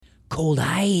Cold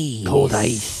ice. Cold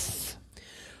ice.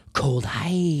 Cold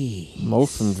ice.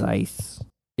 Molson's ice.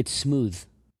 It's smooth.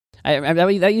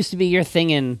 That used to be your thing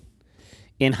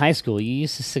in high school. You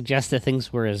used to suggest that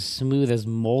things were as smooth as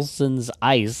Molson's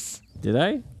ice. Did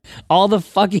I? All the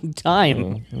fucking time. I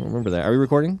don't remember that. Are we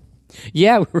recording?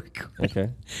 Yeah, we're recording. Okay.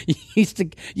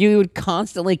 You would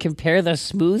constantly compare the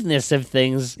smoothness of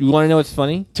things You want to know what's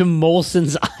funny? to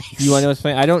Molson's ice. You want to know what's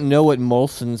funny? I don't know what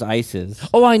Molson's ice is.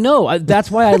 Oh, I know. That's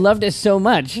why I loved it so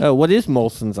much. Oh, what is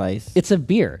Molson's ice? It's a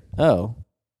beer. Oh.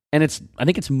 And I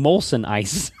think it's Molson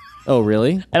ice. Oh,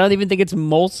 really? I don't even think it's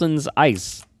Molson's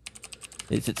ice.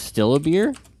 Is it still a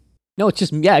beer? No, it's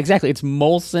just, yeah, exactly. It's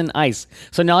Molson ice.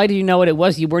 So now that you know what it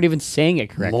was, you weren't even saying it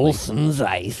correctly. Molson's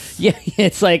ice. Yeah,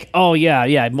 it's like, oh,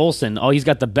 yeah, Molson. Oh, he's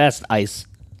got the best ice.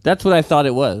 That's what I thought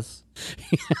it was.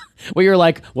 Well, you're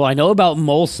like, well, I know about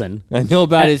Molson. I know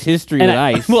about his history with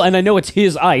ice. Well, and I know it's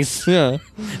his ice. Yeah.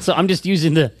 So I'm just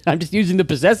using the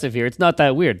possessive here. It's not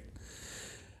that weird.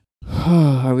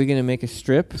 Are we gonna make a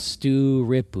strip? Stu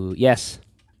Ripu. Yes.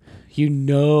 You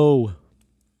know.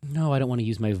 No, I don't want to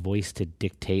use my voice to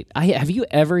dictate. Have you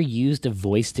ever used a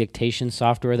voice dictation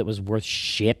software that was worth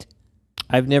shit?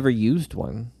 I've never used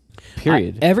one.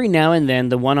 Period. Every now and then,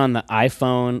 the one on the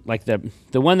iPhone, like the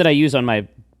one that I use on my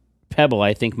Pebble,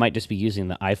 I think might just be using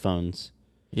the iPhone's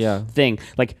thing.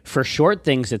 Like for short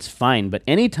things, it's fine. But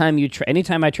anytime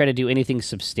I try to do anything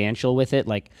substantial with it,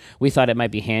 like we thought it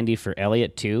might be handy for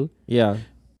Elliot too. Yeah.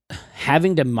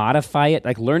 Having to modify it,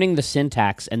 like learning the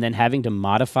syntax and then having to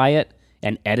modify it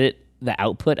and edit the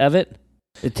output of it.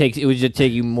 It would just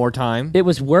take you more time. It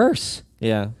was worse.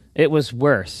 Yeah. It was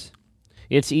worse.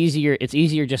 It's easier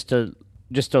just to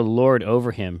lord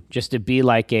over him, just to be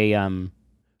like a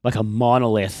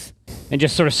monolith and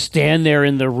just sort of stand there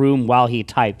in the room while he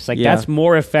types. Like that's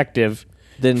more effective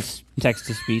than text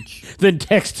to speech. Than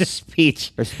text to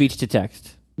speech or speech to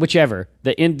text. Whichever.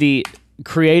 The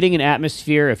creating an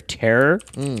atmosphere of terror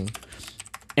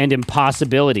and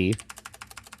impossibility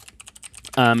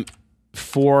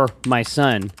for my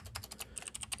son,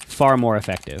 far more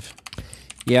effective.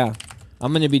 Yeah.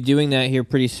 I'm going to be doing that here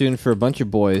pretty soon for a bunch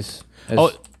of boys.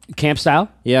 Camp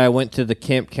style? Yeah, I went to the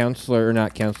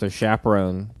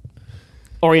chaperone.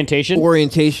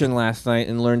 Orientation last night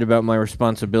and learned about my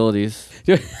responsibilities.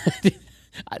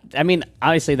 I mean,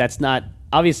 obviously that's not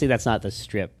the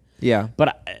strip. Yeah.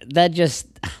 But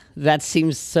that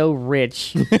seems so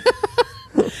rich.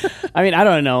 I mean, I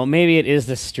don't know. Maybe it is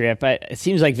the strip. It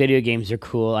seems like video games are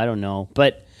cool. I don't know.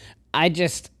 But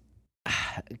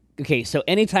okay, so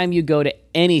anytime you go to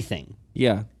anything,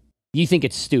 you think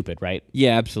it's stupid, right?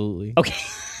 Yeah, absolutely. Okay.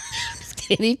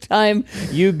 Anytime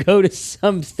you go to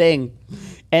something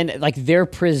and like their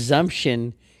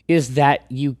presumption is that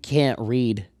you can't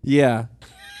read. Yeah.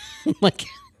 Like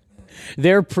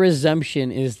their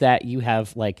presumption is that you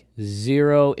have like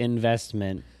zero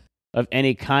investment of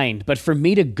any kind. But for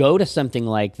me to go to something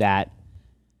like that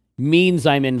means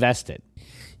I'm invested.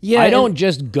 Yeah. I don't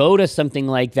just go to something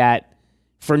like that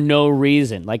for no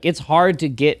reason. Like it's hard to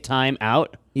get time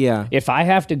out. Yeah. If I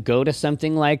have to go to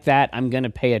something like that, I'm going to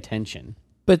pay attention.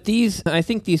 But I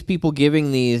think these people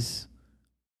giving these,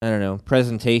 I don't know,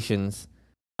 presentations,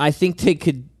 I think they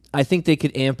could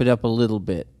amp it up a little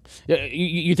bit.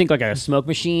 You think like a smoke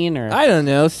machine or? I don't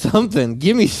know, something.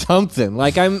 Give me something.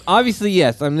 Like I'm I'm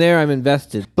there, I'm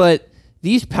invested. But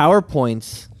these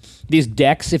PowerPoints, these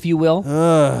decks, if you will.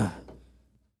 Are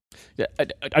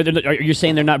you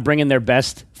saying they're not bringing their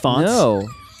best fonts? No.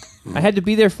 I had to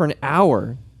be there for an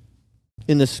hour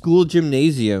in the school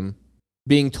gymnasium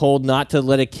being told not to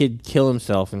let a kid kill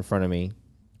himself in front of me.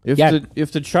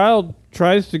 If the child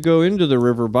tries to go into the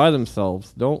river by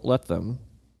themselves, don't let them.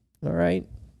 All right?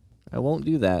 I won't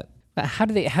do that. How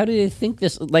do they think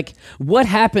this? Like, what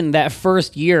happened that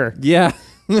first year? Yeah.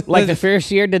 Like the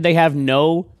first year, did they have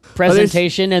no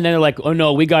presentation? And then they're like, oh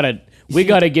no, we gotta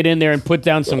get in there and put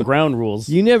down some ground rules.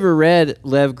 You never read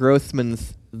Lev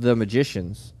Grossman's The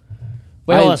Magicians.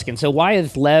 Wait, Luskin, so why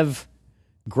is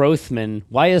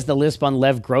the lisp on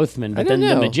Lev Grossman, but then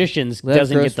The Magicians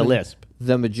doesn't get the lisp?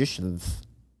 The Magicians.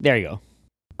 There you go.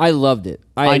 I loved it.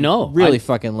 I know. Really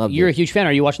fucking loved it. You're a huge fan.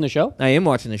 Are you watching the show? I am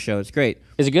watching the show. It's great.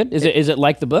 Is it good? Is it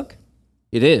like the book?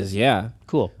 It is, yeah.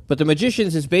 Cool. But The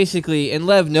Magicians is basically, and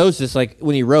Lev knows this, like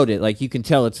when he wrote it, like you can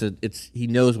tell he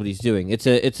knows what he's doing. It's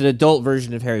an adult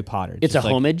version of Harry Potter. It's a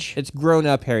homage? It's grown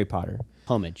up Harry Potter.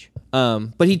 Homage.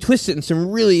 But he twists it in some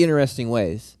really interesting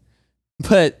ways.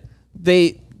 But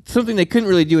something they couldn't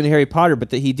really do in Harry Potter,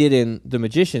 but that he did in The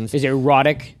Magicians. Is it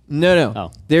erotic? No.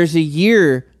 Oh. There's a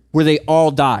year where they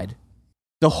all died.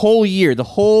 The whole year, the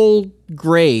whole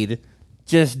grade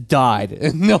just died.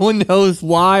 And no one knows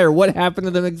why or what happened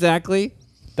to them exactly.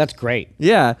 That's great.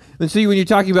 Yeah. And so when you're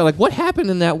talking about, like, what happened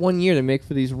in that 1 year to make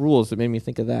for these rules, it made me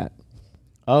think of that.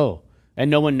 Oh, and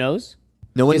no one knows?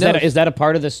 No one knows. Is that a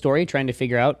part of the story, trying to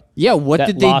figure out? Yeah, what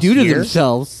did they do to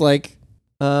themselves? Like,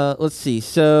 let's see.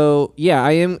 So, yeah,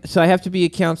 I have to be a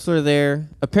counselor there.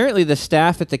 Apparently, the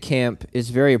staff at the camp is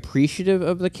very appreciative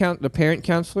of the parent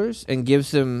counselors and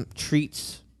gives them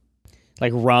treats.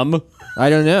 Like rum?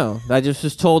 I don't know. I just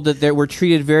was told that we're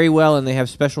treated very well and they have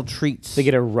special treats. They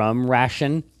get a rum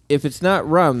ration? If it's not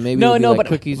rum, maybe it'll be like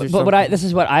cookies or something. But this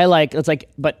is what I like.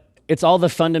 But it's all the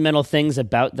fundamental things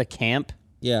about the camp.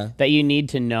 Yeah. That you need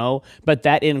to know, but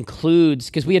that includes,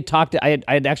 because we had talked, I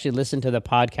had actually listened to the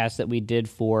podcast that we did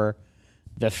for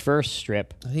the first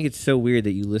strip. I think it's so weird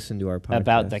that you listen to our podcast.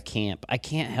 About the camp. I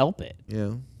can't help it.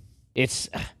 Yeah. It's,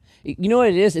 you know what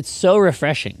it is? It's so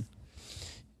refreshing.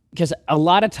 Because a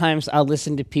lot of times I'll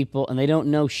listen to people and they don't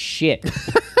know shit.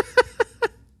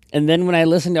 And then when I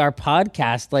listen to our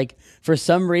podcast, like, for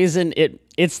some reason,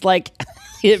 it's like,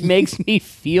 it makes me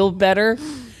feel better.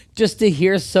 Just to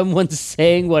hear someone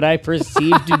saying what I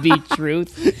perceive to be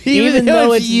truth, even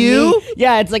though it's you. Me.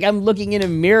 Yeah, it's like I'm looking in a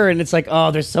mirror and it's like,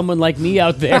 oh, there's someone like me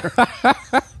out there.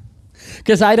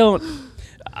 Because I don't.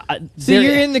 So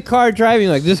you're in the car driving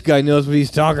like, this guy knows what he's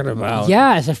talking about.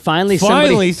 Yeah, so finally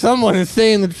someone is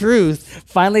saying the truth.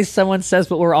 Finally, someone says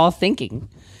what we're all thinking.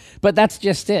 But that's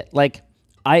just it. Like,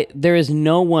 there is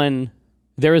no one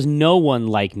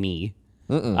like me.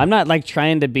 I'm not like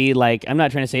trying to be like, I'm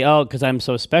not trying to say, oh, because I'm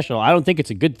so special. I don't think it's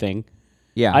a good thing.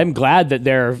 Yeah. I'm glad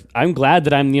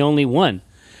that I'm the only one.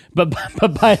 But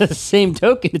by the same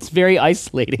token, it's very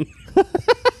isolating.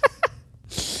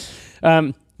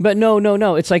 But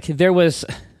no. It's like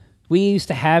we used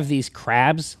to have these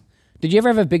crabs. Did you ever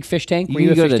have a big fish tank? Were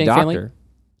you a fish tank family? Doctor?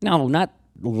 No,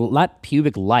 not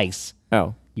pubic lice.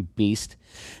 Oh. You beast.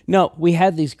 No, we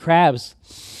had these crabs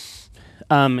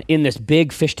in this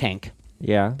big fish tank.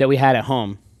 Yeah. That we had at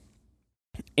home.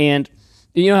 And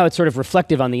you know how it's sort of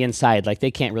reflective on the inside, like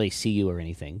they can't really see you or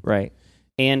anything. Right.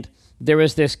 And there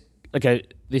was this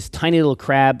tiny little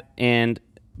crab,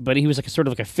 but he was like a sort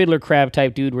of like a fiddler crab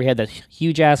type dude where he had that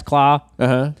huge ass claw.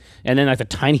 Uh-huh. And then like the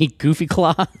tiny goofy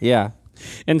claw. Yeah.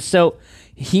 And so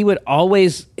he would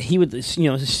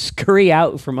scurry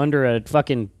out from under a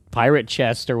fucking pirate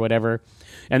chest or whatever.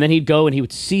 And then he'd go and he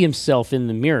would see himself in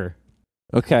the mirror.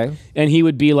 Okay. And he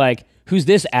would be like, who's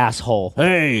this asshole?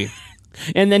 Hey.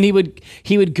 And then he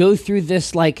would go through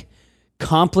this like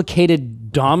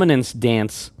complicated dominance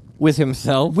dance with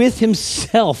himself.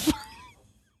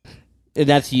 And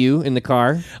that's you in the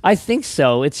car? I think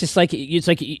so. It's just like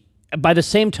by the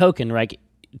same token, right?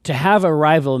 To have a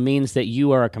rival means that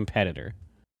you are a competitor,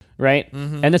 right?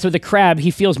 Mm-hmm. And that's with the crab.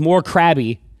 He feels more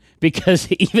crabby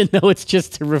because even though it's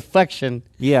just a reflection,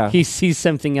 he sees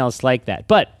something else like that.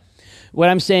 But what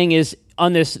I'm saying is,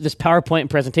 on this PowerPoint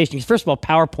presentation, because first of all,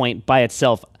 PowerPoint by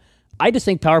itself, I just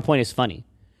think PowerPoint is funny.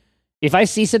 If I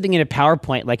see something in a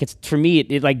PowerPoint, like for me,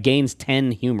 it like gains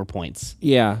 10 humor points.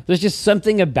 Yeah. There's just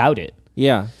something about it.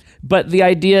 Yeah. But the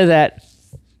idea that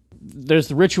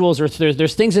there's rituals or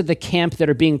there's things at the camp that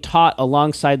are being taught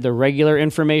alongside the regular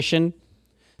information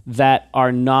that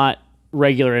are not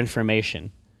regular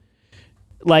information.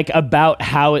 Like about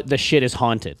how the shit is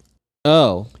haunted.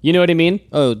 Oh. You know what I mean?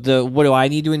 Oh, what do I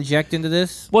need to inject into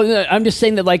this? Well, I'm just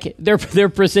saying that like they're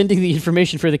presenting the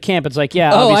information for the camp. It's like,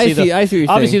 yeah, I see what you're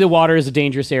obviously saying. The water is a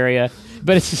dangerous area,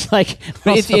 but it's just like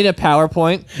it's in a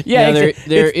PowerPoint. Yeah, now,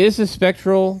 there is a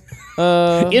spectral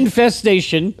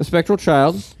infestation. A spectral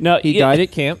child. No, he died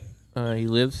at camp. He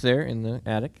lives there in the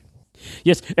attic.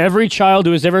 Yes, every child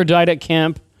who has ever died at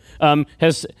camp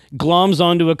has gloms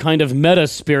onto a kind of meta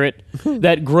spirit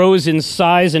that grows in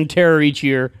size and terror each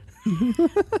year.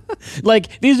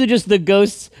 Like these are just the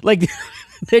ghosts. Like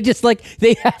they're just like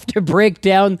they have to break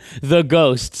down the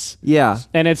ghosts. Yeah,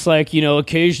 and it's like, you know,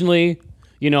 occasionally,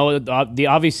 you know,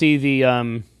 obviously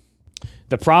the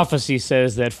prophecy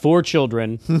says that 4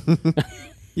 children.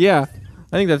 Yeah,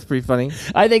 I think that's pretty funny.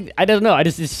 I don't know.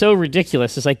 It's so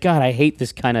ridiculous. It's like, God, I hate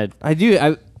this kind of. I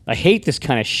hate this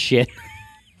kind of shit.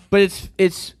 But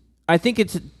I think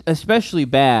it's especially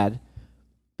bad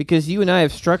because you and I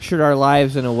have structured our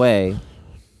lives in a way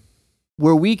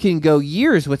where we can go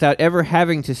years without ever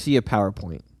having to see a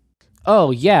PowerPoint. Oh,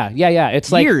 yeah.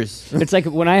 It's like years. It's like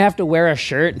when I have to wear a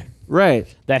shirt right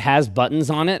that has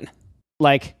buttons on it,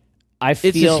 like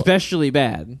it's especially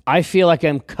bad. I feel like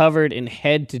I'm covered in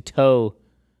head to toe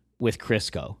with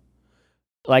Crisco.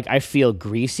 Like I feel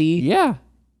greasy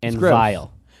and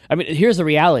vile. I mean, here's the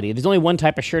reality. There's only one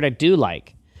type of shirt I do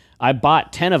like. I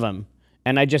bought 10 of them,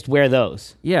 and I just wear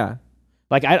those. Yeah.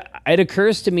 Like it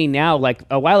occurs to me now, like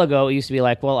a while ago, it used to be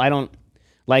like, well, I don't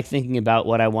like thinking about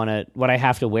what I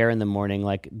have to wear in the morning.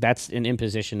 Like that's an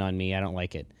imposition on me. I don't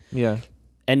like it. Yeah.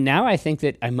 And now I think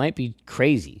that I might be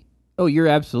crazy. Oh, you're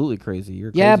absolutely crazy.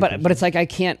 You're yeah, crazy but it's like I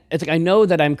can't. It's like I know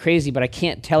that I'm crazy, but I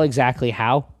can't tell exactly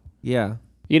how. Yeah.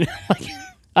 You know, like,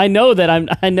 I know that I'm.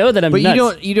 But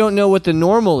nuts. you don't know what the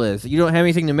normal is. You don't have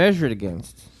anything to measure it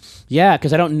against. Yeah,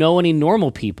 because I don't know any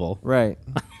normal people. Right.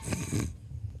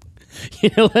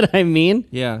 You know what I mean?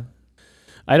 Yeah.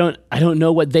 I don't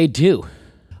know what they do.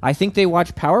 I think they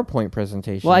watch PowerPoint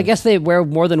presentations. Well, I guess they wear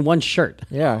more than one shirt.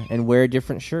 Yeah, and wear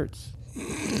different shirts.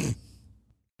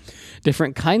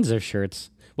 Different kinds of shirts.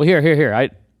 Well, here.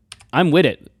 I'm with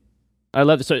it. I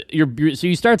love it. So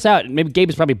you starts out. Maybe Gabe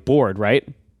is probably bored, right?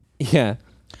 Yeah.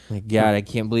 My God, I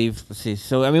can't believe. Let's see.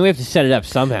 So I mean, we have to set it up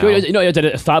somehow. No, it's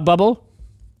a thought bubble.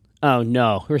 Oh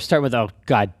no, we're starting with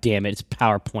God damn it, it's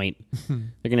PowerPoint.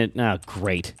 They're gonna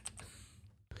great.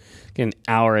 Get an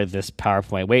hour of this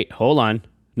PowerPoint. Wait, hold on.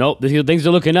 Nope, things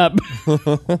are looking up.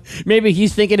 Maybe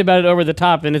he's thinking about it over the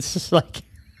top, and it's just like.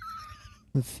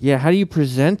 Yeah, how do you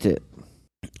present it?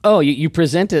 Oh, you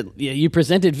present it. You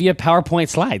present it via PowerPoint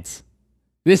slides.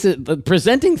 This is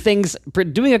presenting things.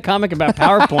 Doing a comic about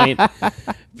PowerPoint.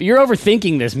 You're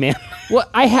overthinking this, man. Well,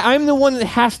 I'm the one that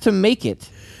has to make it.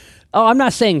 Oh, I'm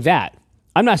not saying that.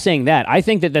 I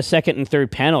think that the second and third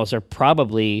panels are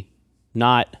probably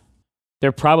not.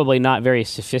 They're probably not very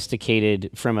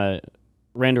sophisticated from a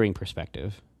rendering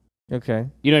perspective. Okay.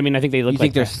 You know what I mean? I think they look. You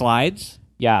think they're slides?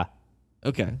 Yeah.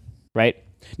 Okay. Right.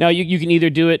 Now you can either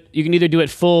do it. You can either do it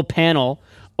full panel,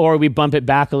 or we bump it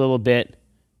back a little bit,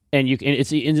 and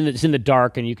it's in the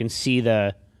dark, and you can see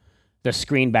the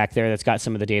screen back there that's got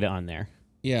some of the data on there.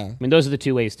 Yeah. I mean, those are the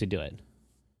two ways to do it.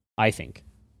 I think.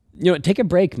 You know, take a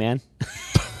break, man.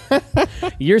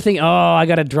 You're thinking, oh, I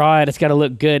got to draw it. It's got to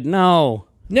look good. No.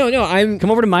 Come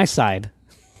over to my side.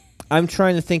 I'm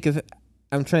trying to think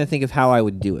of how I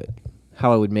would do it.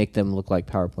 How I would make them look like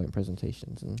PowerPoint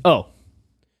presentations.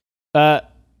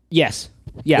 Yes.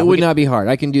 Yeah. It would not be hard.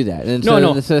 I can do that. And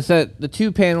no. So the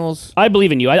two panels. I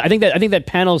believe in you. I think that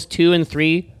panels 2 and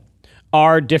 3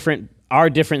 are different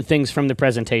things from the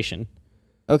presentation.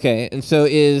 Okay, and so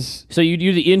you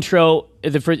do the intro.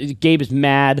 Gabe is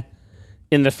mad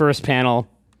in the first panel,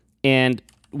 and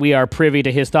we are privy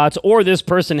to his thoughts. Or this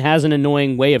person has an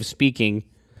annoying way of speaking,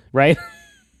 right?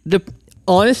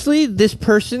 Honestly, this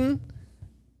person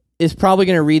is probably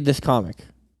going to read this comic.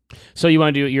 So you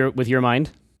want to do it with your mind?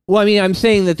 Well, I mean, I'm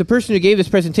saying that the person who gave this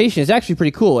presentation is actually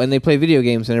pretty cool, and they play video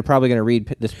games, and they're probably going to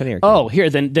read this Penny Arcade. Oh, here,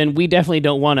 then we definitely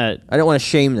don't want to. I don't want to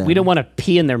shame them. We don't want to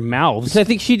pee in their mouths. I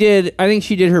think she did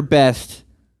her best,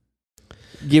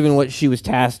 given what she was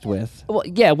tasked with. Well,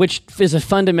 yeah, which is a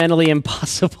fundamentally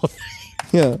impossible thing.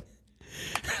 Yeah,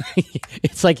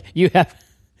 it's like you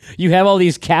have all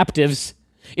these captives.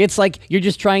 It's like you're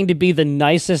just trying to be the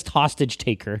nicest hostage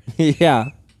taker.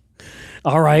 Yeah.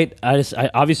 All right,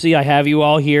 obviously I have you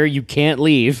all here. You can't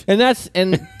leave.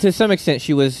 And to some extent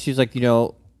she's like,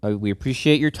 we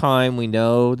appreciate your time. We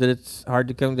know that it's hard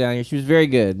to come down here. She was very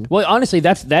good. Well, honestly,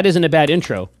 that isn't a bad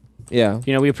intro. Yeah.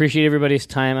 We appreciate everybody's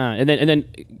time. And then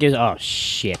gives oh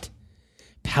shit,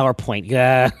 PowerPoint.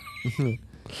 Yeah.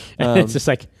 It's just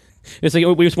like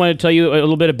we just wanted to tell you a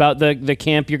little bit about the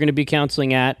camp you're going to be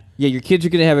counseling at. Yeah, your kids are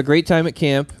going to have a great time at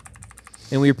camp.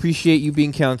 And we appreciate you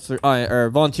being counselor or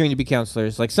volunteering to be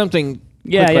counselors, like something.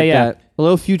 Yeah. That.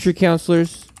 Hello, future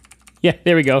counselors. Yeah,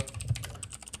 there we go.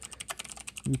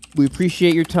 We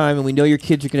appreciate your time, and we know your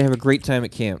kids are going to have a great time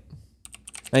at camp.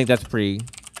 I think that's pretty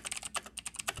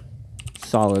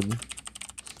solid.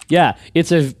 Yeah,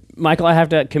 Michael, I have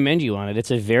to commend you on it.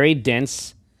 It's a very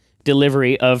dense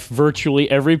delivery of virtually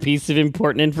every piece of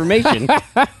important information.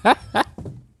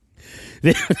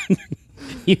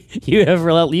 You have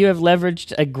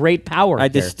leveraged a great power. I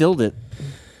distilled it.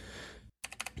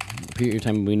 Your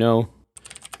time. We know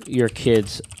your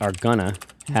kids are gonna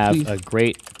have a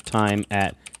great time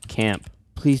at camp.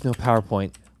 Please, no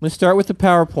PowerPoint. I'm gonna start with the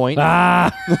PowerPoint.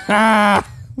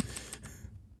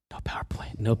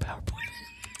 No PowerPoint.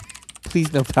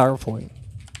 Please, no PowerPoint.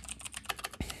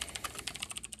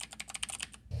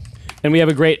 And we have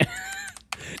a great.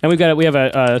 And we have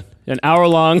an hour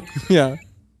long. Yeah.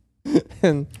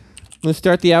 And I'm going to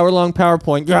start the hour-long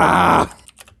PowerPoint.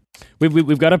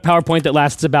 We've got a PowerPoint that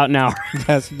lasts about an hour.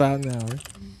 That's about an hour.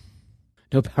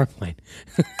 No PowerPoint.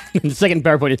 The second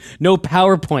PowerPoint is no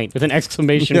PowerPoint with an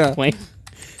exclamation point.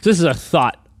 So this is a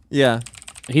thought. Yeah.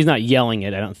 He's not yelling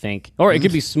it, I don't think. Or it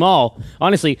could be small.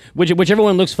 Honestly, whichever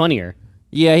one looks funnier.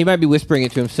 Yeah, he might be whispering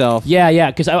it to himself.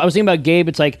 Yeah, because I was thinking about Gabe.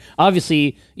 It's like,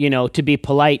 obviously, to be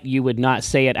polite, you would not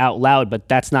say it out loud, but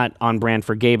that's not on brand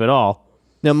for Gabe at all.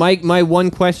 Now, my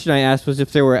one question I asked was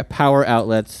if there were power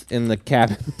outlets in the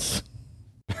cabins.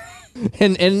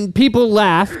 and people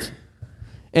laughed,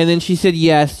 and then she said,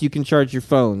 yes, you can charge your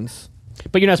phones.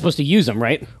 But you're not supposed to use them,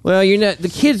 right? Well, you're not. The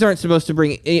kids aren't supposed to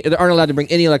aren't allowed to bring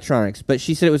any electronics, but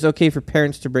she said it was okay for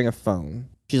parents to bring a phone.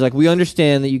 She's like, we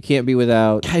understand that you can't be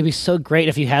without. God, it'd be so great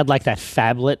if you had like that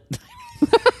phablet,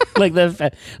 like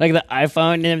the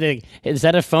iPhone, and everything. Is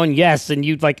that a phone? Yes, and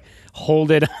you'd like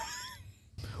hold it.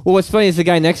 Well, what's funny is the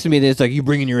guy next to me that's like, you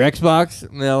bringing your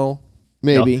Xbox? No,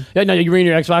 maybe. No, you bringing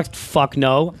your Xbox? Fuck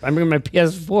no. I'm bringing my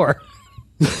PS4.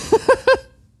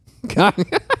 God.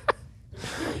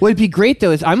 What'd be great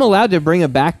though is I'm allowed to bring a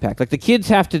backpack. Like the kids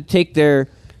have to take their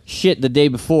shit the day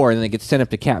before and then they get sent up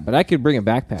to camp. But I could bring a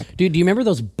backpack. Dude, do you remember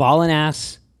those ballin'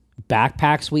 ass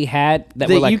backpacks we had that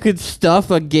were like you could stuff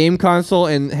a game console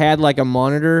and had like a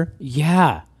monitor?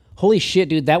 Yeah. Holy shit,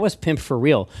 dude, that was pimp for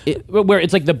real. Where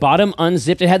it's like the bottom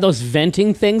unzipped. It had those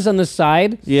venting things on the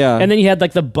side. Yeah. And then you had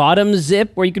like the bottom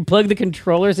zip where you could plug the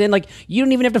controllers in. Like, you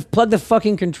don't even have to plug the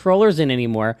fucking controllers in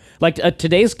anymore. Like,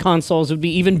 today's consoles would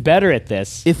be even better at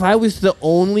this. If I was the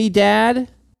only dad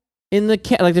in the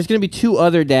like, there's going to be 2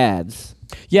 other dads.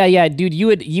 Yeah, dude, you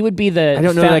would be the... I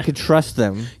don't know that I could trust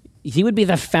them. He would be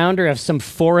the founder of some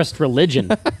forest religion.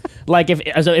 Like,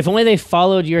 if only they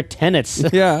followed your tenets,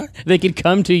 yeah, they could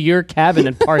come to your cabin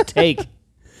and partake.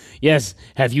 Yes,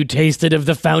 have you tasted of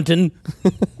the fountain?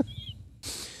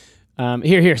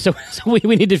 Here. So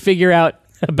we need to figure out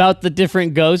about the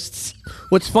different ghosts.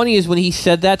 What's funny is when he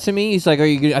said that to me, he's like,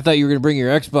 I thought you were going to bring your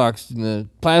Xbox and the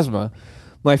plasma.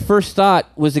 My first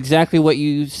thought was exactly what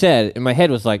you said. And my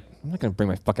head was like, I'm not going to bring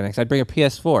my fucking Xbox. I'd bring a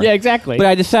PS4. Yeah, exactly. But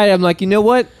I decided, I'm like, you know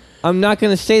what? I'm not going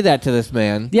to say that to this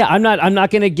man. Yeah, I'm not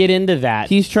going to get into that.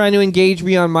 He's trying to engage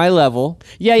me on my level.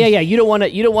 Yeah. You don't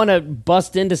want to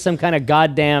bust into some kind of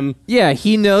goddamn. Yeah,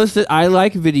 he knows that I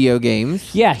like video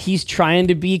games. Yeah, he's trying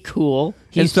to be cool.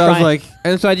 And so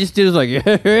I just did like,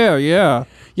 yeah.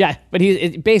 Yeah, but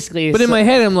basically. But in my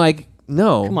head, I'm like,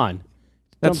 no. Come on.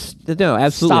 No,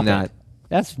 absolutely not.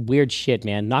 That's weird shit,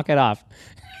 man. Knock it off.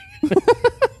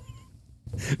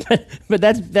 but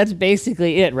that's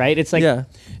basically it, right? It's like, yeah.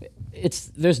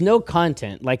 There's no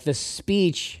content. Like the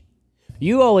speech,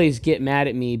 you always get mad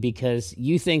at me because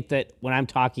you think that when I'm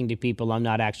talking to people, I'm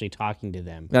not actually talking to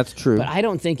them. That's true. But I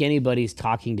don't think anybody's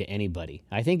talking to anybody.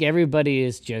 I think everybody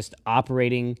is just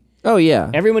operating. Oh,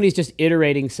 yeah. Everybody's just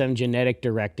iterating some genetic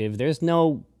directive. There's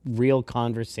no real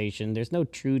conversation. There's no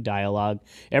true dialogue.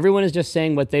 Everyone is just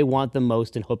saying what they want the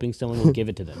most and hoping someone will give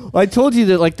it to them. Well, I told you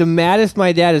that like the maddest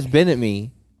my dad has been at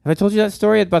me. Have I told you that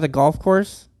story about the golf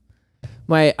course?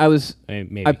 I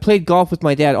played golf with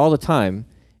my dad all the time,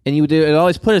 and he would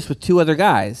always put us with 2 other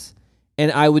guys,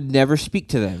 and I would never speak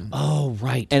to them. Oh,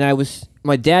 right. And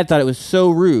my dad thought it was so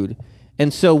rude.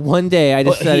 And so one day I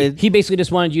decided... He basically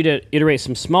just wanted you to iterate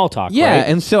some small talk, yeah, right?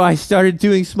 And so I started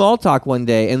doing small talk one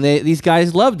day, and these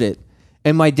guys loved it.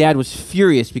 And my dad was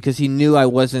furious because he knew I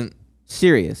wasn't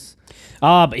serious.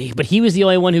 But he was the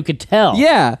only one who could tell.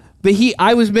 Yeah, but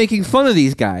I was making fun of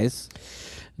these guys.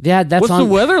 Yeah, that's What's the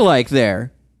weather like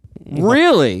there?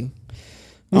 Really?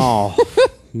 Oh,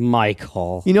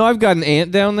 Michael. You know I've got an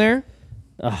aunt down there.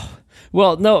 Oh.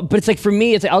 Well, no, but it's like for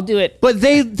me, it's like, I'll do it. But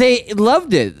they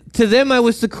loved it. To them, I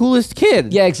was the coolest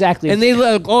kid. Yeah, exactly. And they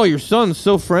like, oh, your son's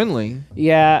so friendly.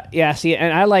 Yeah. See,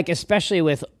 and I like especially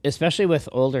with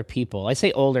older people. I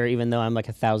say older, even though I'm like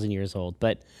 1,000 years old.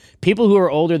 But people who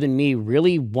are older than me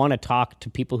really want to talk to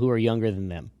people who are younger than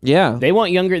them. Yeah, they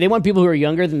want people who are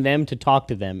younger than them to talk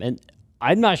to them, and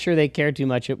I'm not sure they care too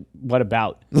much. What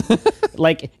about?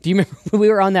 Like, do you remember we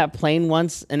were on that plane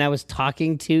once, and I was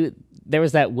talking to. There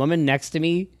was that woman next to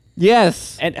me.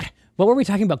 Yes. And what were we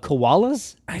talking about?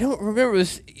 Koalas? I don't remember.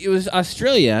 It was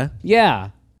Australia. Yeah.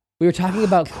 We were talking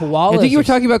about koalas. I think you were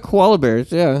talking about koala bears,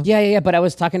 yeah. Yeah. But I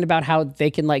was talking about how they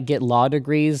can, like, get law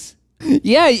degrees.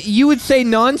 Yeah, you would say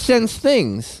nonsense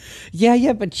things.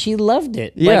 Yeah, but she loved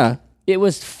it. Yeah. Like, it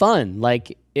was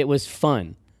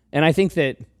fun. And I think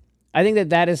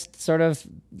that is sort of,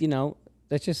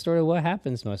 that's just sort of what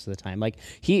happens most of the time. Like,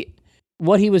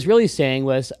 what he was really saying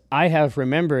was, I have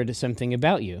remembered something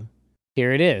about you.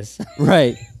 Here it is.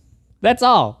 Right. That's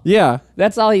all. Yeah.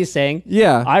 That's all he's saying.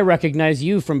 Yeah. I recognize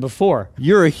you from before.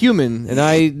 You're a human, and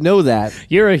I know that.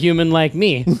 You're a human like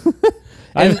me.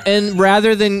 and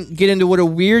rather than get into what a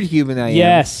weird human I am,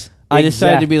 yes, I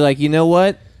decided to be like, you know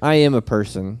what? I am a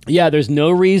person. Yeah, there's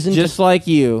no reason like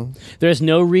you. There's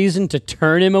no reason to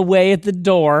turn him away at the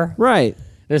door. Right.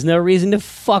 There's no reason to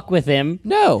fuck with him.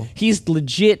 No. He's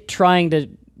legit trying to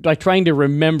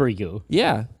remember you.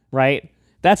 Yeah. Right?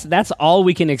 That's all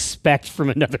we can expect from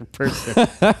another person.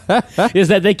 Is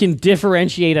that they can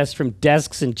differentiate us from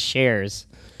desks and chairs.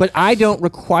 But I don't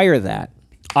require that.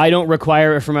 I don't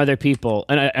require it from other people,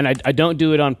 and I don't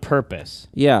do it on purpose.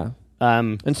 Yeah.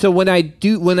 And so when I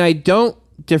don't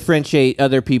differentiate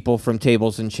other people from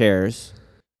tables and chairs,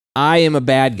 I am a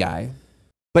bad guy.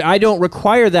 But I don't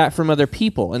require that from other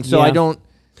people, and so I don't.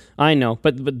 I know,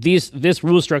 but this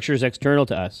rule structure is external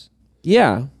to us.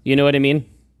 Yeah. You know what I mean?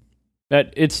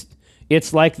 That it's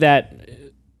like that.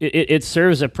 It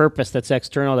serves a purpose that's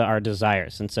external to our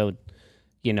desires, and so,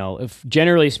 if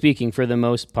generally speaking, for the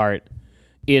most part,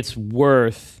 it's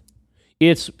worth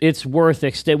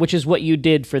which is what you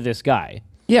did for this guy.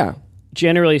 Yeah.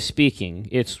 Generally speaking,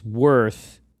 it's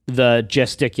worth the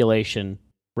gesticulation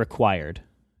required.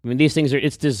 I mean, these things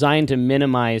it's designed to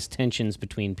minimize tensions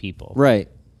between people. Right.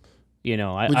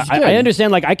 I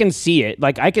understand, like, I can see it.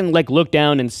 Like, I can, like, look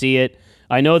down and see it.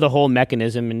 I know the whole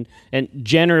mechanism, and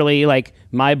generally, like,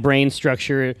 my brain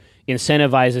structure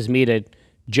incentivizes me to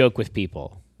joke with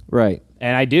people. Right.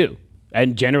 And I do.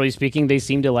 And generally speaking, they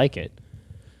seem to like it.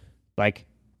 Like,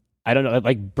 I don't know,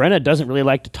 like, Brenna doesn't really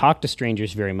like to talk to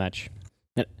strangers very much.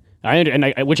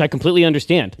 Which I completely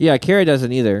understand. Yeah, Kara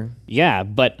doesn't either. Yeah,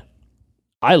 but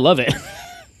I love it.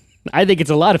 I think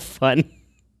it's a lot of fun.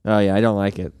 Oh, yeah, I don't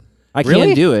like it. I Really?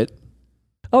 can do it,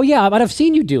 Oh, yeah, but I've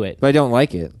seen you do it. but I don't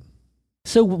like it.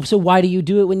 So why do you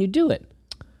do it when you do it?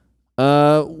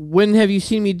 When have you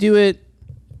seen me do it?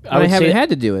 I haven't had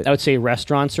to do it. I would say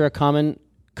restaurants are a common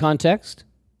context.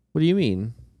 What do you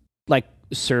mean? Like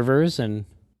servers and...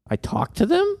 I talk to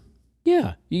them?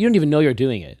 Yeah, you don't even know you're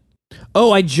doing it.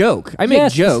 Oh, I joke. I make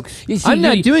Yes. jokes. You see, I'm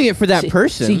not you- doing it for that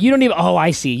person. See, you don't even... Oh,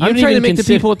 I see. You I'm don't trying to even make the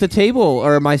people at the table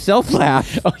or myself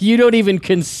laugh. Oh, you don't even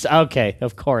okay,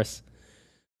 of course.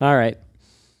 All right.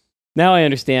 Now I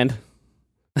understand.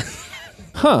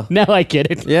 Huh. Now I get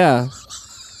it. Yeah.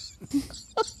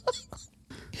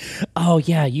 Oh,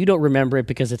 yeah, you don't remember it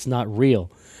because it's not real.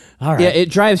 All right. Yeah, it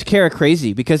drives Kara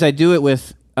crazy because I do it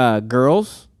with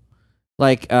girls.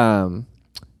 Like,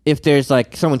 if there's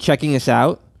like someone checking us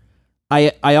out,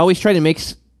 I always try to make...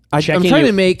 I'm trying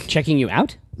to make... Checking you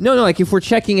out? No, like if we're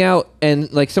checking out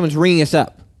and like someone's ringing us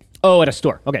up. Oh, at a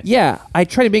store. Okay. Yeah, I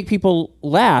try to make people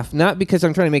laugh, not because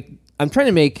I'm trying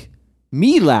to make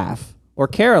me laugh or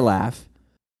Kara laugh,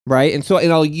 right?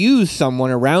 And I'll use someone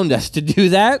around us to do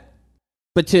that.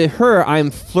 But to her,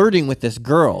 I'm flirting with this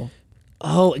girl.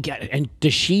 Oh, God. And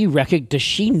does she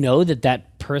know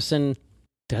that person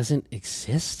doesn't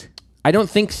exist? I don't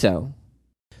think so.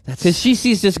 Because she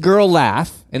sees this girl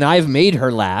laugh, and I've made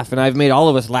her laugh, and I've made all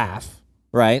of us laugh,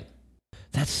 right?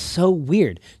 That's so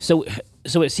weird. So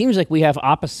it seems like we have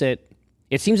opposite...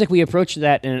 It seems like we approach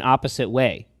that in an opposite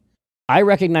way. I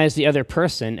recognize the other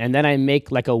person, and then I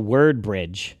make like a word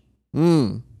bridge.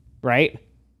 Right?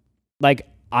 Like,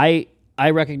 I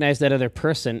recognize that other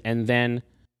person, and then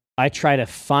I try to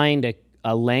find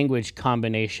a language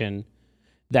combination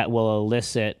that will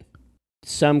elicit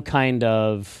some kind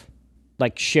of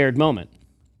like shared moment.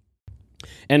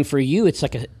 And for you, it's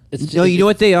like you know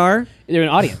what they are? They're an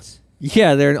audience.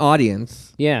 Yeah, they're an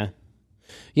audience. Yeah.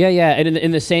 And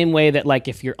in the same way that, like,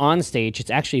 if you're on stage,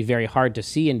 it's actually very hard to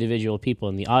see individual people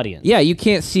in the audience. Yeah, you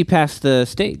can't see past the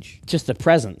stage. Just the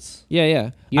presence.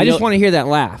 Yeah. I just want to hear that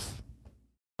laugh.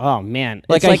 Oh man!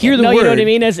 Like, I hear the word. You know what I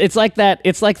mean? It's like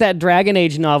that Dragon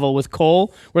Age novel with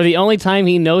Cole, where the only time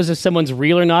he knows if someone's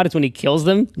real or not is when he kills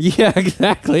them. Yeah,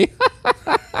 exactly.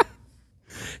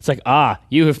 It's like,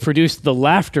 you have produced the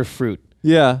laughter fruit.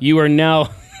 Yeah. You are now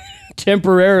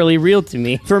temporarily real to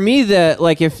me. For me,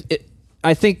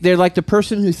 I think they're like the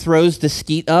person who throws the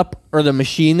skeet up or the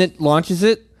machine that launches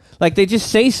it. Like, they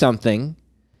just say something,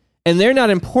 and they're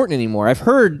not important anymore. I've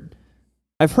heard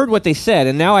what they said,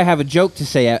 and now I have a joke to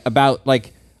say about,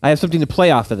 like, I have something to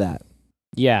play off of that.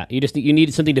 Yeah, you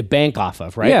need something to bank off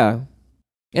of, right? Yeah.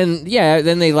 And yeah,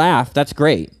 then they laugh. That's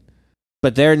great.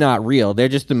 But they're not real. They're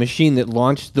just the machine that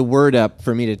launched the word up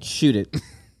for me to shoot it.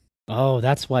 Oh,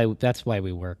 that's why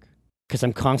we work. Because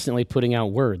I'm constantly putting out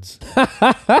words.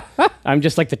 I'm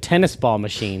just like the tennis ball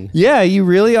machine. Yeah, you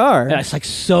really are. And it's like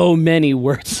so many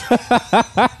words.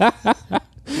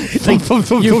 It's like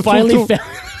you finally found...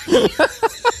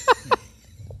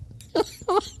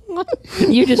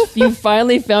 You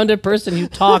finally found a person who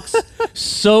talks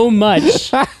so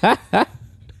much.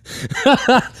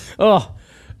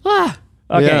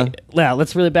 Okay. Yeah. Well,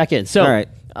 let's reel it back in. So, all right.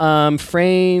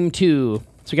 frame 2.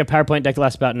 So we got PowerPoint deck to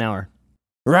last about an hour.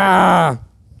 Rah!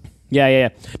 Yeah.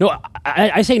 No,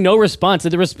 I say no response.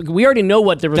 We already know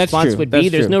what the response would be.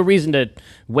 There's no reason to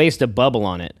waste a bubble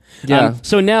on it. Yeah.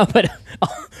 So now, but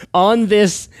on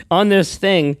this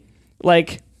thing,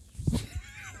 like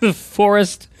the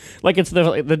forest, like it's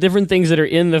the different things that are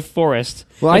in the forest.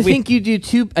 Well, like I think you do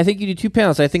two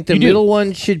panels. I think the middle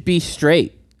one should be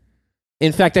straight.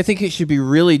 In fact, I think it should be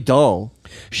really dull.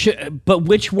 But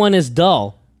which one is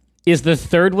dull? Is the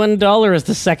third one dull or is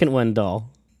the second one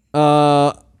dull?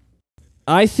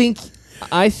 I think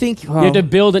you have to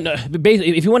build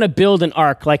basically, if you want to build an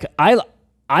arc, like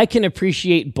I can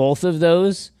appreciate both of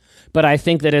those, but I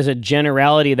think that as a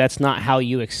generality, that's not how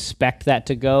you expect that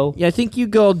to go. Yeah, I think you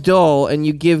go dull and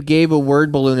you give Gabe a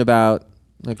word balloon about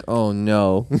like, oh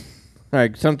no,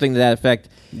 like something to that effect.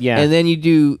 Yeah, and then you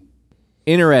do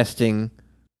interesting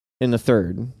in the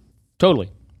third. Totally.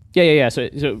 Yeah. So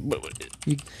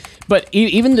but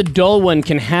even the dull one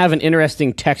can have an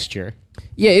interesting texture.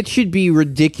 Yeah, it should be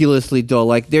ridiculously dull.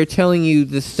 Like they're telling you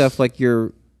this stuff like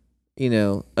you're, a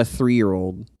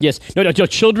 3-year-old. Yes. No.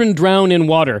 Children drown in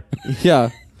water. Yeah.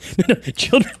 No,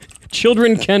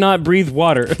 children cannot breathe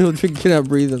water. Children cannot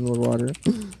breathe in the water.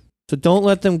 So don't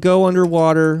let them go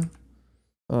underwater.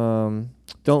 Don't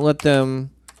let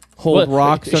them hold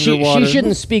rocks underwater. She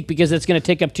shouldn't speak because it's going to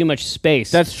take up too much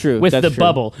space. That's true. With the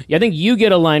bubble. Yeah, I think you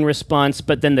get a line response,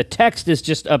 but then the text is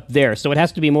just up there, so it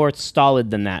has to be more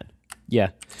stolid than that.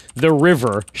 Yeah. The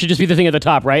river should just be the thing at the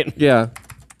top, right? Yeah.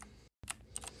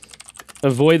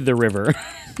 Avoid the river.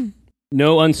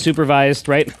 No unsupervised,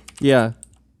 right? Yeah.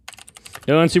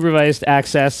 No unsupervised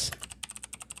access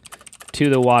to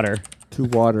the water. To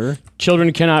water.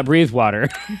 Children cannot breathe water.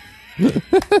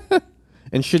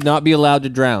 And should not be allowed to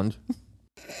drown.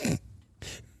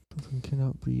 Children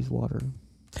cannot breathe water.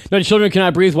 No, children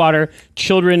cannot breathe water.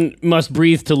 Children must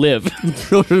breathe to live.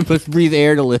 Children must breathe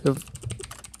air to live.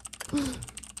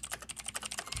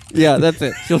 Yeah, that's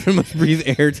it. Children must breathe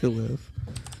air to live.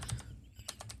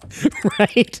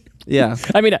 Right? Yeah.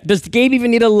 I mean, does Gabe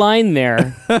even need a line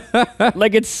there?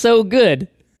 Like, it's so good.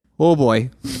 Oh, boy.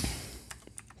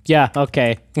 Yeah,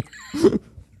 okay.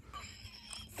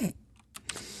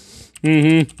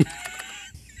 Mm-hmm.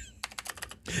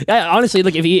 Honestly,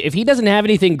 look, if he doesn't have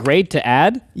anything great to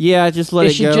add, yeah, just let it go.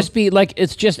 It should just be like,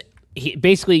 it's just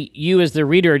basically you as the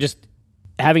reader just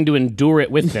having to endure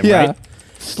it with him, right?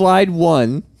 Slide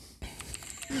 1.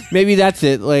 Maybe that's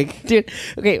it. Like, dude,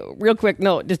 okay, real quick.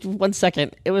 No, just 1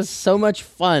 second. It was so much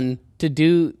fun to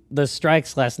do the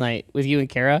strikes last night with you and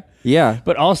Kara. Yeah.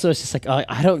 But also, it's just like,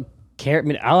 I don't care. I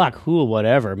mean, Alakul,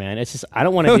 whatever, man. It's just, I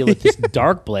don't want to deal with this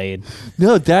Dark Blade.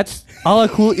 No,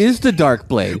 Alakul is the Dark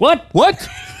Blade. What?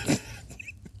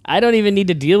 I don't even need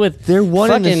to deal with. They're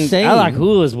one and the same.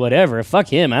 Alakul is whatever. Fuck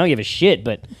him. I don't give a shit.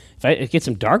 But if I get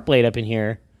some Dark Blade up in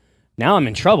here, now I'm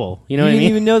in trouble. You know what I mean? You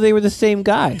didn't even know they were the same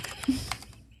guy.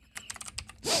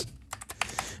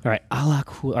 All right,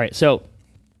 Alakul. All right, so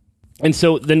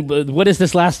then what is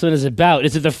this last one is about?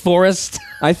 Is it the forest?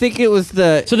 I think it was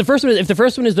the... So the first one, if the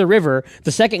first one is the river,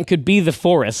 the second could be the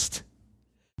forest.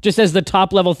 Just as the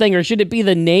top level thing, or should it be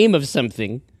the name of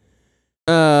something?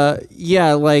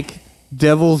 Yeah, like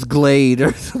Devil's Glade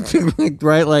or something like,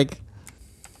 right? Like...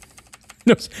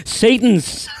 No,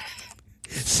 Satan's...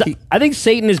 I think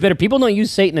Satan is better. People don't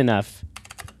use Satan enough.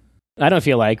 I don't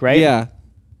feel like, right? Yeah.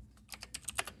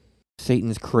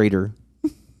 Satan's Crater.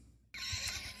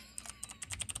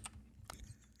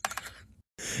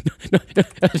 No,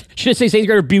 should I say Satan's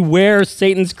Crater? Beware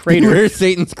Satan's Crater. Beware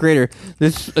Satan's Crater.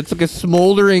 It's like a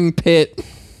smoldering pit.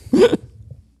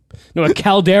 No, a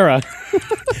caldera.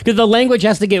 Because the language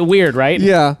has to get weird, right?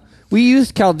 Yeah. We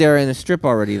used caldera in a strip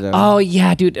already, though. Oh,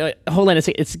 yeah, dude. Hold on a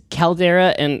second. It's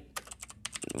caldera and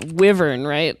wyvern,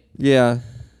 right? Yeah.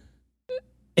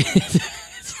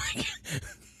 It's like...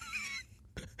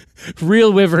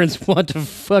 Real wyverns want to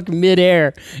fuck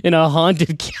midair in a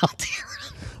haunted caldera.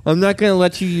 I'm not going to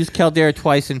let you use caldera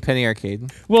twice in Penny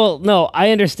Arcade. Well, no, I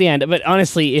understand. But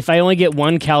honestly, if I only get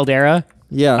one caldera,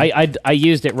 yeah, I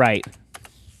used it right.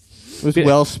 It was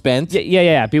well spent.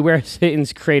 Yeah. Beware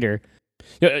Satan's Crater.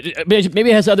 Maybe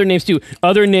it has other names, too.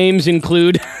 Other names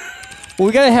include... Well,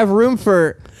 we got to have room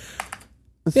for...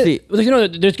 Let's see. There's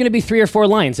going to be 3 or 4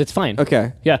 lines. It's fine.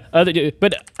 Okay. Yeah.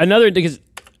 But another... Because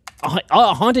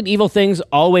haunted evil things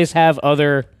always have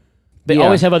other... They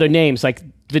always have other names. Like,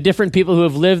 the different people who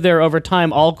have lived there over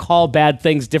time all call bad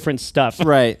things different stuff.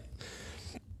 Right.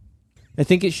 I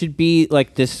think it should be,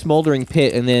 like, this smoldering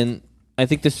pit, and then I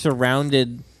think the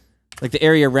surrounded... Like, the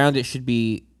area around it should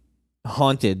be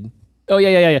haunted. Oh,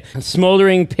 yeah. A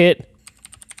smoldering pit.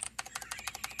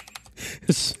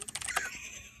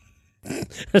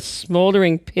 A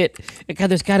smoldering pit. God,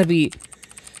 there's got to be...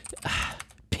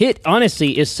 pit,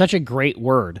 honestly, is such a great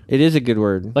word. It is a good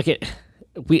word. Like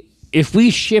if we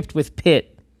shipped with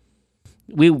pit,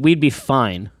 we'd be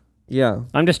fine. Yeah.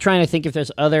 I'm just trying to think if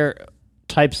there's other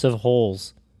types of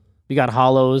holes. We got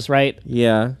hollows, right?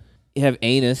 Yeah. You have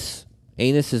anus.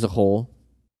 Anus is a hole.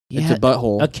 It's a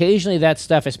butthole. Occasionally that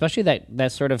stuff, especially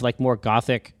that sort of like more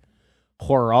gothic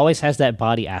horror, always has that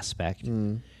body aspect.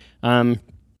 Rupture.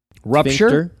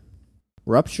 Sphincter.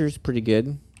 Rupture's pretty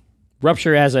good.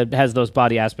 Rupture has those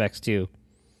body aspects too.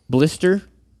 Blister.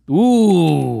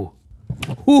 Ooh.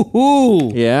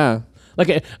 Ooh. Yeah. Like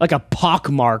a pock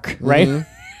mark, right? Mm-hmm.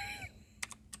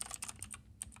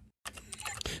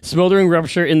 Smoldering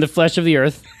rupture in the flesh of the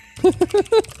earth.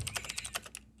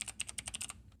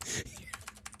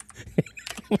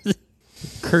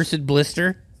 Cursed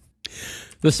blister.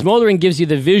 The smoldering gives you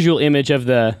the visual image of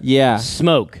the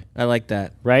smoke. I like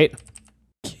that. Right?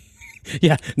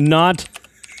 Yeah, not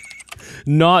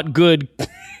good.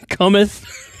 Cometh.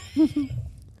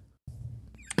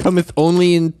 Cometh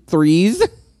only in threes.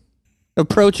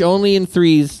 Approach only in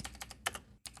threes.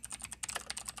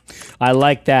 I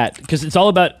like that because it's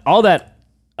all that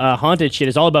haunted shit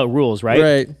is all about rules, right?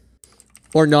 Right.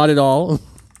 Or not at all.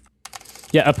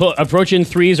 Yeah, approach in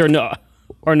threes or not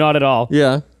at all.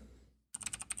 Yeah.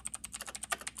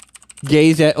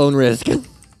 Gaze at own risk.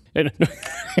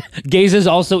 Gazes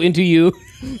also into you.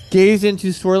 Gaze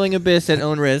into swirling abyss at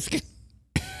own risk.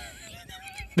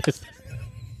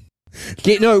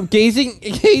 Gazing,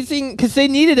 because they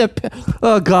needed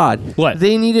oh God. What?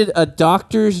 They needed a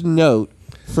doctor's note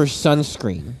for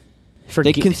sunscreen.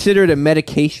 They consider it a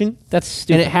medication. That's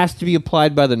stupid. And it has to be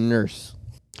applied by the nurse.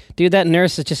 Dude, that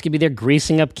nurse is just going to be there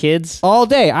greasing up kids. All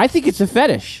day. I think it's a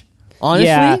fetish. Honestly.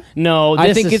 Yeah, no.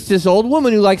 I think it's this old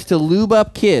woman who likes to lube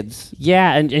up kids.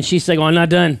 Yeah, and she's like, oh, I'm not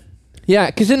done. Yeah,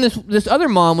 because then this other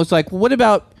mom was like, well, what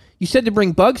about, you said to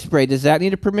bring bug spray. Does that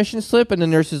need a permission slip? And the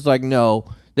nurse is like, no,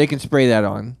 they can spray that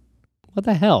on. What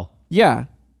the hell? Yeah.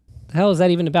 The hell is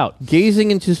that even about?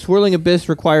 Gazing into swirling abyss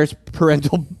requires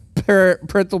parental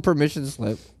permission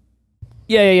slip.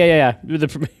 Yeah.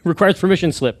 Requires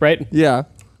permission slip, right? Yeah.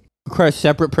 Requires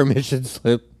separate permission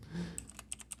slip.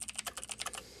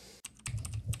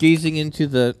 Gazing into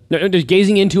the... No, just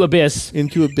gazing into abyss.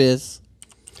 Into abyss.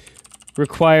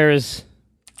 Requires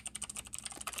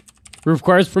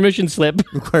permission slip.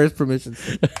 Requires permission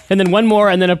slip. And then one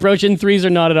more, and then approach in threes or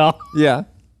not at all. Yeah.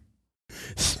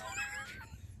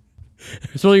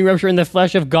 Smoldering rupture in the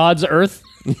flesh of God's earth.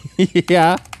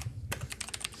 Yeah.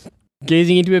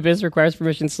 Gazing into abyss requires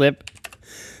permission slip.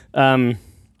 Home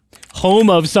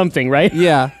of something, right?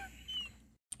 Yeah.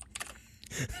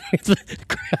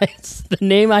 The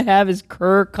name I have is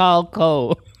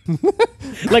Kerkalko.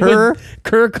 Like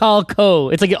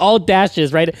Kerkalko. It's like all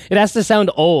dashes, right? It has to sound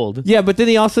old. Yeah, but then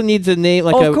he also needs a name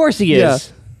like of course he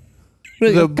is.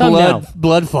 Yeah. The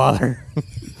blood father.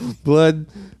 Blood.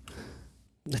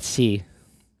 Let's see.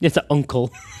 It's an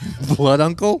uncle. Blood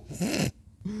uncle?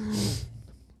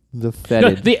 The fetid.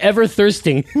 No, the ever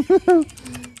thirsting.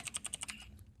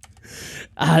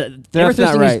 That's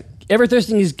not right. Ever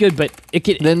thirsting is good, but it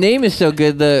can. The name is so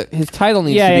good. His title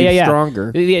needs to be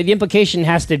stronger. The implication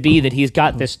has to be that he's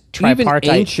got this tripartite.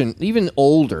 Even ancient, even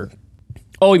older.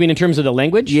 Oh, you mean in terms of the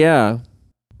language? Yeah,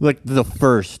 like the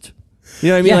first. You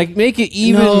know what I mean? Yeah. Like make it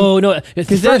even. No,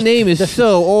 because that name is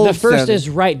so old. The first is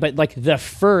right, but like the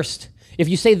first. If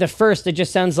you say the first, it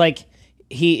just sounds like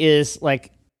he is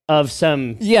like of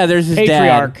some. Yeah, there's his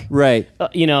patriarch, dad. Right?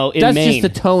 In That's Maine.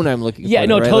 just the tone I'm looking for. Yeah,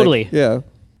 no, right? totally. Like, yeah.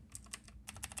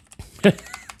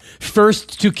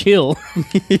 First to kill.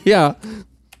 Yeah.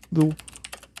 The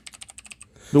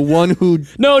one who...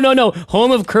 No. Home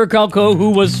of Kerkalko,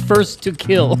 who was first to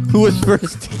kill. Who was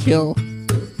first to kill.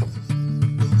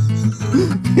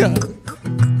 Yeah.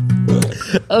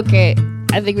 Okay,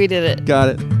 I think we did it. Got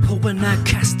it. When I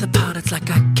cast the pot, it's like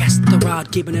I cast the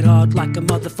rod, keeping it hard like a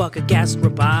motherfucker gas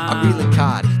robot. I'm reeling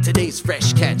cod, today's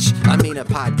fresh catch. I mean a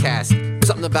podcast,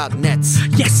 something about nets.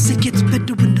 Yes, it gets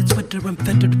better when it's wetter. I'm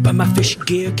fettered by my fish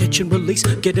gear, catch and release,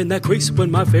 get in that crease when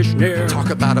my fish near. Talk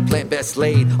about a plant best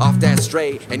laid off that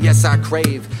stray, and yes, I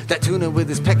crave that tuna with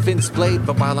his peck fin splayed.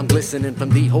 But while I'm glistening from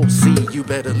the whole sea, you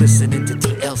better listen into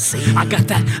TLC. I got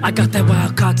that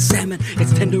wild caught salmon.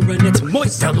 It's tender and it's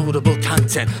moist. Downloadable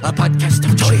content, a podcast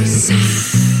of choice.